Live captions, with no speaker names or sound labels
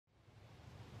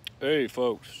Hey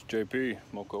folks, JP,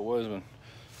 Moco Wisman,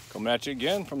 coming at you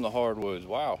again from the hardwoods.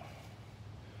 Wow,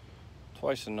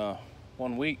 twice in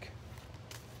 1 week.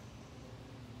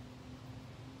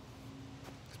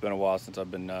 It's been a while since I've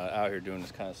been out here doing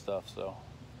this kind of stuff, so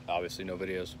obviously no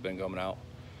videos have been coming out.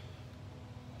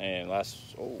 And last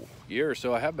year or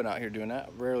so I have been out here doing that.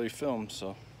 Rarely filmed,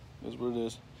 so it is what it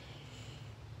is.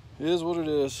 It is what it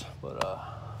is. But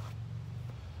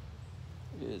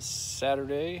it is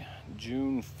Saturday,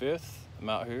 June 5th. I'm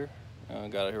out here.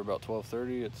 Got out here about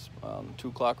 12:30. It's 2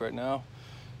 o'clock right now.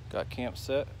 Got camp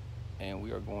set, and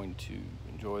we are going to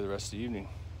enjoy the rest of the evening.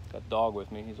 Got the dog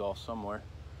with me. He's off somewhere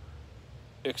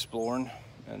exploring,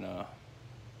 and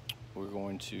we're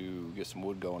going to get some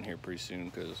wood going here pretty soon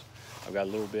because I've got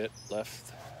a little bit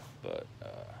left, but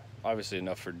obviously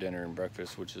enough for dinner and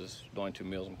breakfast, which is the only 2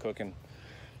 meals I'm cooking.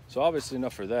 So obviously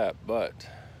enough for that, but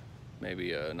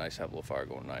maybe a nice have a little fire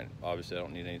going tonight. Obviously I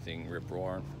don't need anything rip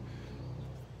roaring,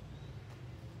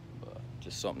 but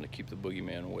just something to keep the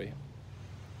boogeyman away.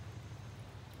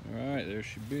 All right, there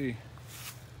she be.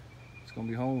 It's gonna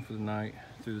be home for the night.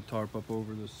 Threw the tarp up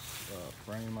over this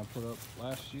frame I put up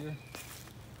last year.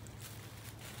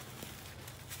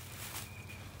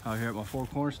 Out here at my Four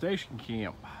Corner Station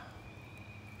camp.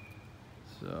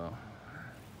 So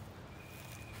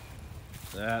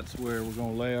that's where we're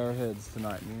gonna lay our heads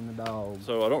tonight, me and the dog.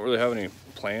 So I don't really have any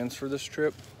plans for this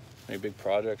trip, any big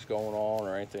projects going on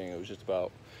or anything. It was just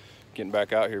about getting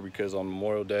back out here because on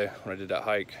Memorial Day when I did that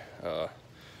hike, that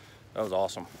was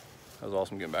awesome. That was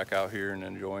awesome getting back out here and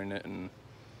enjoying it and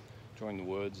enjoying the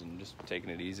woods and just taking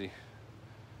it easy.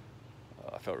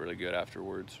 I felt really good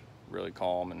afterwards, really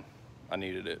calm, and I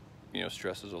needed it. You know,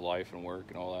 stresses of life and work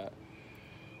and all that.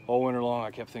 All winter long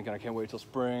I kept thinking I can't wait till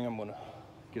spring. I'm gonna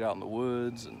get out in the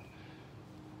woods and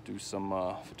do some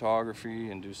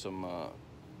photography and do some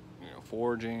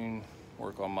foraging,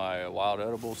 work on my wild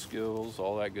edible skills,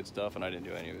 all that good stuff, and I didn't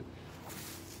do any of it.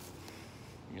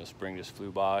 You know, spring just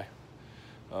flew by.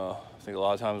 I think a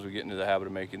lot of times we get into the habit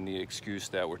of making the excuse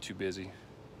that we're too busy.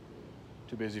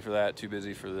 Too busy for that, too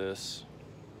busy for this.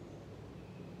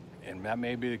 And that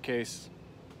may be the case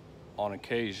on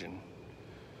occasion,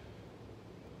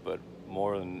 but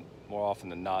more often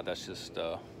than not, that's just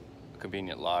a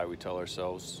convenient lie we tell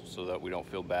ourselves so that we don't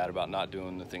feel bad about not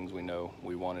doing the things we know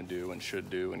we want to do and should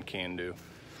do and can do.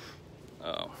 You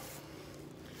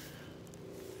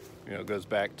know, it goes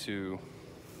back to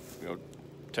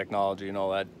technology and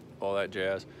all that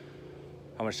jazz.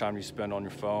 How much time you spend on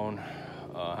your phone,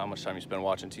 how much time you spend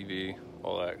watching TV,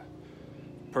 all that.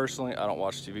 Personally, I don't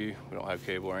watch TV. We don't have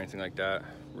cable or anything like that,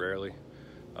 rarely.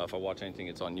 If I watch anything,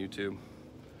 it's on YouTube.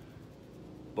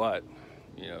 But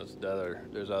you know,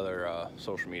 there's other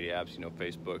social media apps,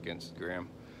 Facebook, Instagram,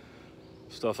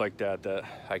 stuff like that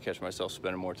I catch myself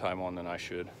spending more time on than I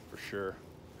should, for sure.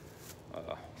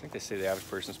 I think they say the average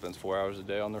person spends 4 hours a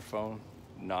day on their phone,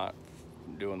 not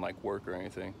doing like work or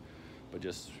anything, but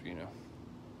just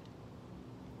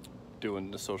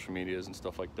doing the social medias and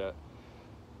stuff like that.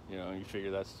 You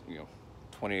figure that's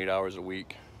 28 hours a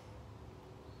week.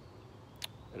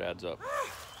 It adds up.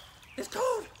 It's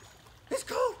cold. It's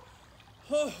cold.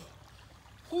 Oh,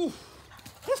 ooh,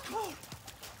 it's cold.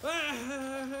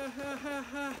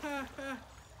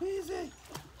 Easy.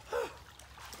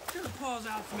 Get the paws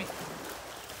out for me.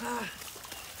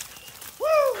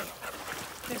 Woo!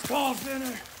 It's cold,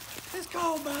 Finner. It's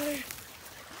cold, buddy.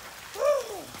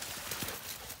 Woo!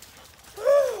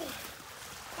 Woo!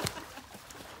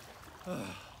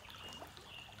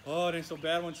 Oh, it ain't so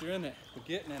bad once you're in it, but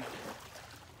getting in it.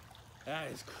 That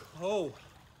is cold.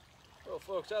 Well,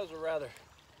 folks, that was a rather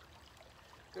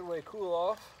good way to cool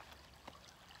off.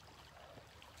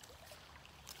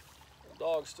 The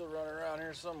dog's still running around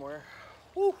here somewhere.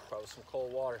 Whew, probably some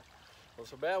cold water. Well,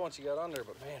 so bad once you got under,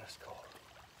 but man, it's cold.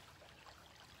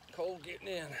 Cold getting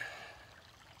in.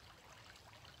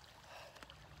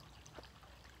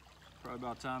 Probably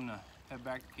about time to head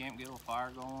back to camp, get a little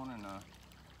fire going, and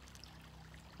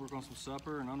work on some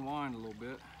supper and unwind a little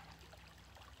bit.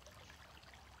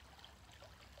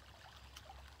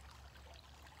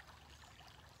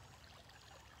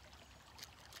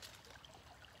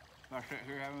 I sit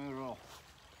here having a little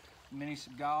mini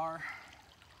cigar.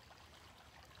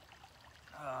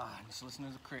 Just listening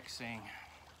to the crickets sing.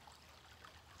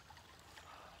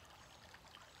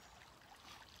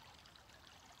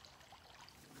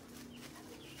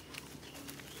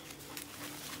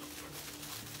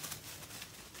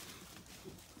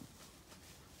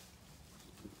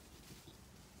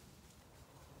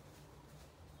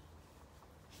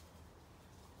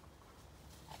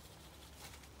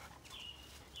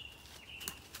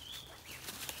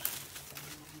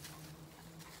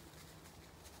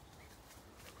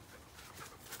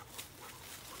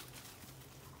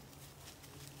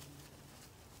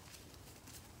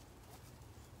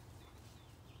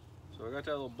 I got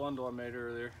that little bundle I made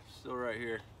earlier, still right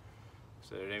here.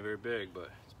 So it ain't very big, but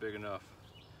it's big enough.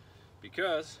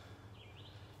 Because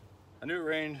I knew it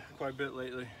rained quite a bit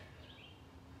lately.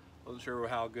 Wasn't sure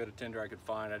how good a tinder I could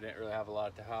find. I didn't really have a lot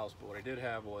at the house, but what I did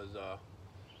have was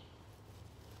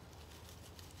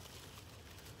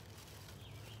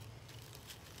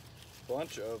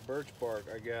bunch of birch bark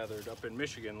I gathered up in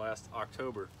Michigan last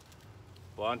October.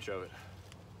 Bunch of it.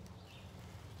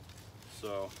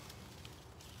 So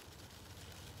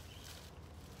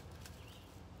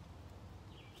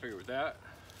figured with that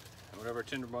and whatever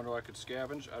tinder bundle I could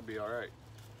scavenge, I'd be alright.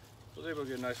 So I was able to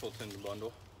get a nice little tinder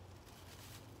bundle.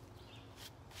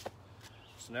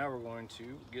 So now we're going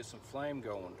to get some flame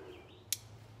going.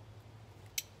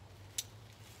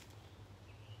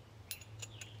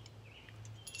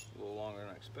 A little longer than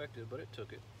I expected, but it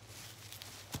took it.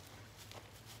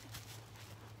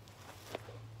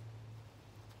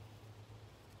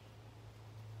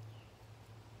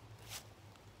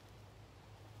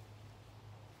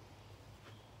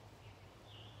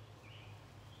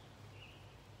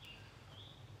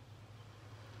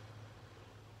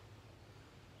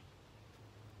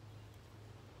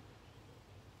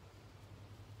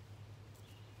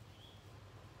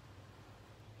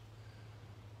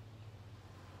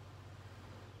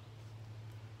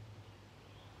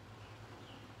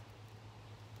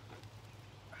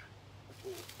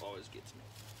 Ooh, always gets me.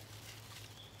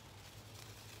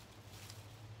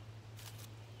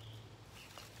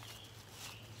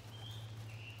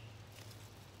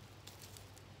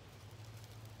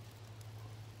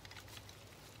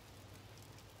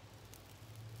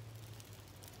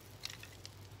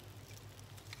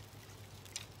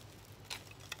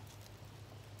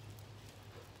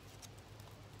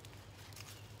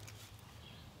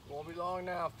 Won't be long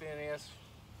now, Phineas.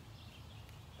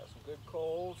 Have some good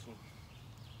coals and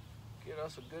get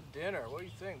us a good dinner. What do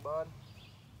you think, bud?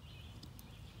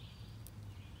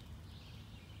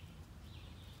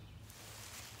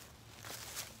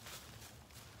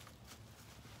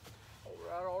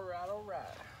 Alright, alright, alright.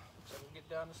 Looks like we get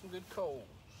down to some good coals.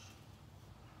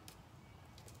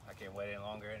 I can't wait any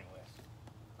longer anyways.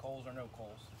 Coals or no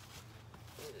coals.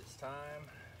 It is time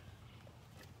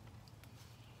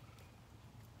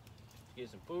to get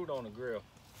some food on the grill.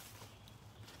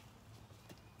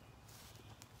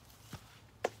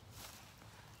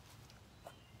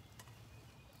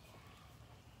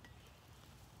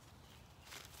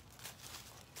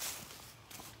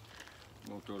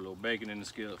 I'm gonna throw a little bacon in the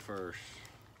skillet first.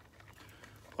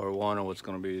 Part one of what's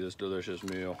gonna be this delicious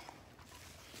meal.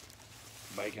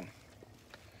 Bacon.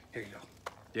 Here you go.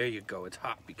 There you go. It's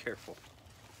hot. Be careful.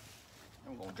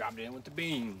 I'm gonna drop it in with the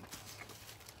beans.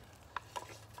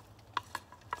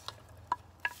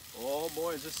 Oh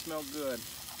boy, does this smell good.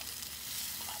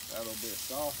 Got a little bit of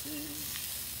sausage.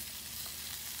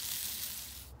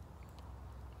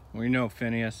 What do you know,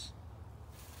 Phineas?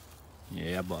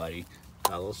 Yeah, buddy.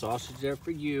 Got a little sausage there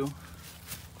for you.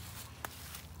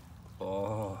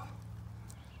 Oh,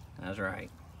 that's right.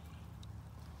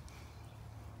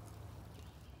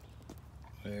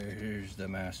 There's the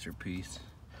masterpiece.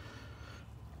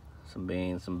 Some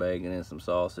beans, some bacon, and some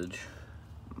sausage.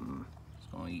 It's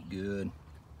gonna eat good.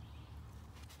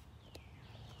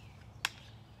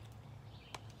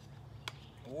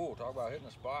 Whoa, talk about hitting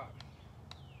the spot.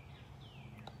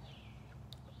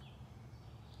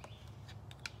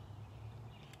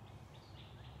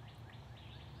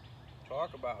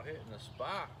 Talk about hitting the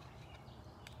spot.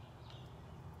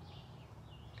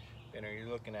 Ben, are you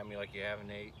looking at me like you haven't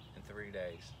ate in 3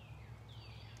 days?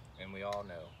 And we all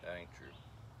know that ain't true.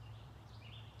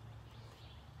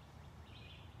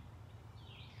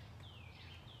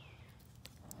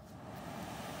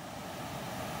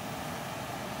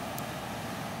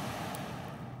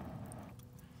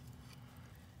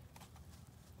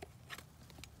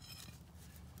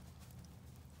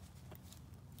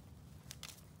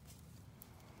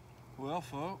 Well,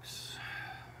 folks,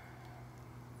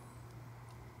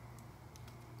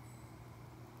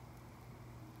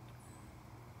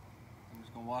 I'm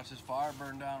just gonna watch this fire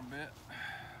burn down a bit.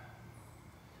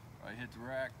 Right, hit the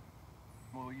rack.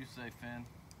 What will you say, Finn?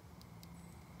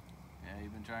 Yeah,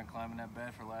 you've been trying to climb in that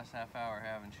bed for the last half hour,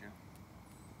 haven't you?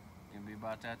 Gonna be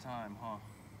about that time, huh?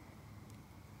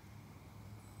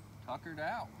 Tuckered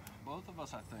out. Both of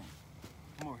us, I think.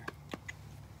 Come over here.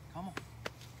 Come on.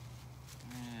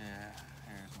 Yeah,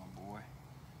 here's my boy.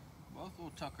 Both a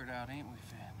little tuckered out, ain't we,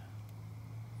 Finn?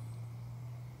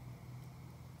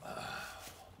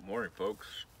 Morning,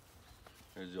 folks.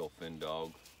 There's the old Finn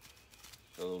dog.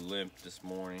 Got a little limp this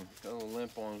morning. Got a little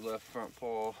limp on his left front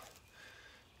paw.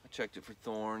 I checked it for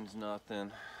thorns,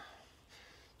 nothing.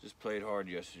 Just played hard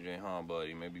yesterday, huh,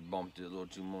 buddy? Maybe bumped it a little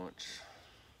too much.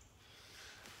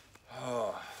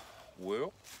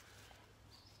 Well,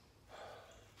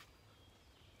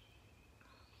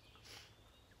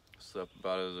 slept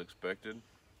about as expected.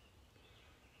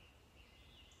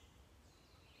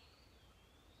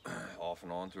 Off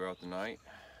and on throughout the night.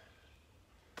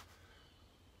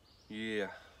 Yeah.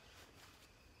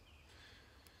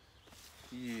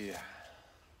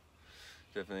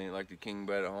 Definitely ain't like the king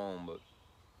bed at home, but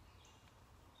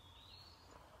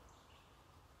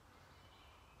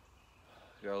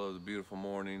gotta love the beautiful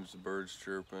mornings, the birds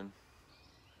chirping.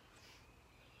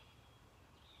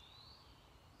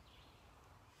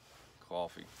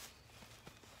 Coffee.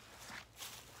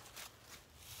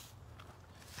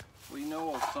 Well, you know,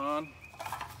 old son,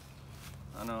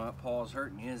 I know that paw's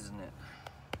hurting you, isn't it?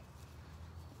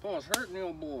 Paw's hurting the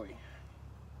old boy.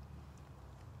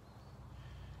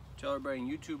 Tell everybody in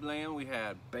YouTube land we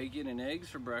had bacon and eggs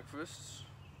for breakfast.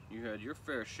 You had your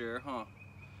fair share, huh?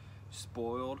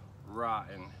 Spoiled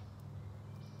rotten.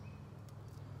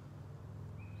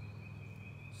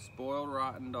 Spoiled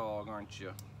rotten dog, aren't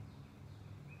you?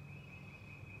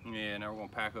 Yeah, now we're gonna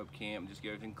pack up camp, just get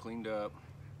everything cleaned up.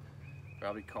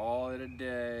 Probably call it a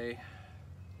day.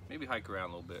 Maybe hike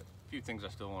around a little bit. A few things I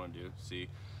still want to do. See,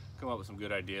 come up with some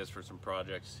good ideas for some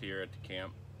projects here at the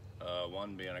camp.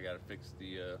 One being I gotta fix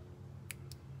the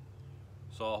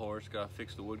sawhorse, gotta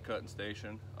fix the wood cutting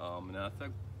station. And then I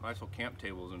think nice little camp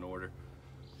table's in order.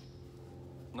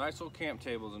 Nice little camp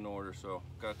table's in order, so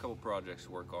got a couple projects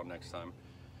to work on next time.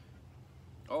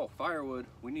 Oh, firewood.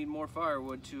 We need more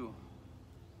firewood too.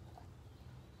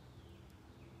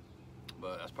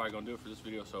 But that's probably gonna do it for this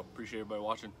video, so appreciate everybody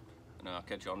watching, and I'll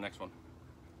catch you on the next one.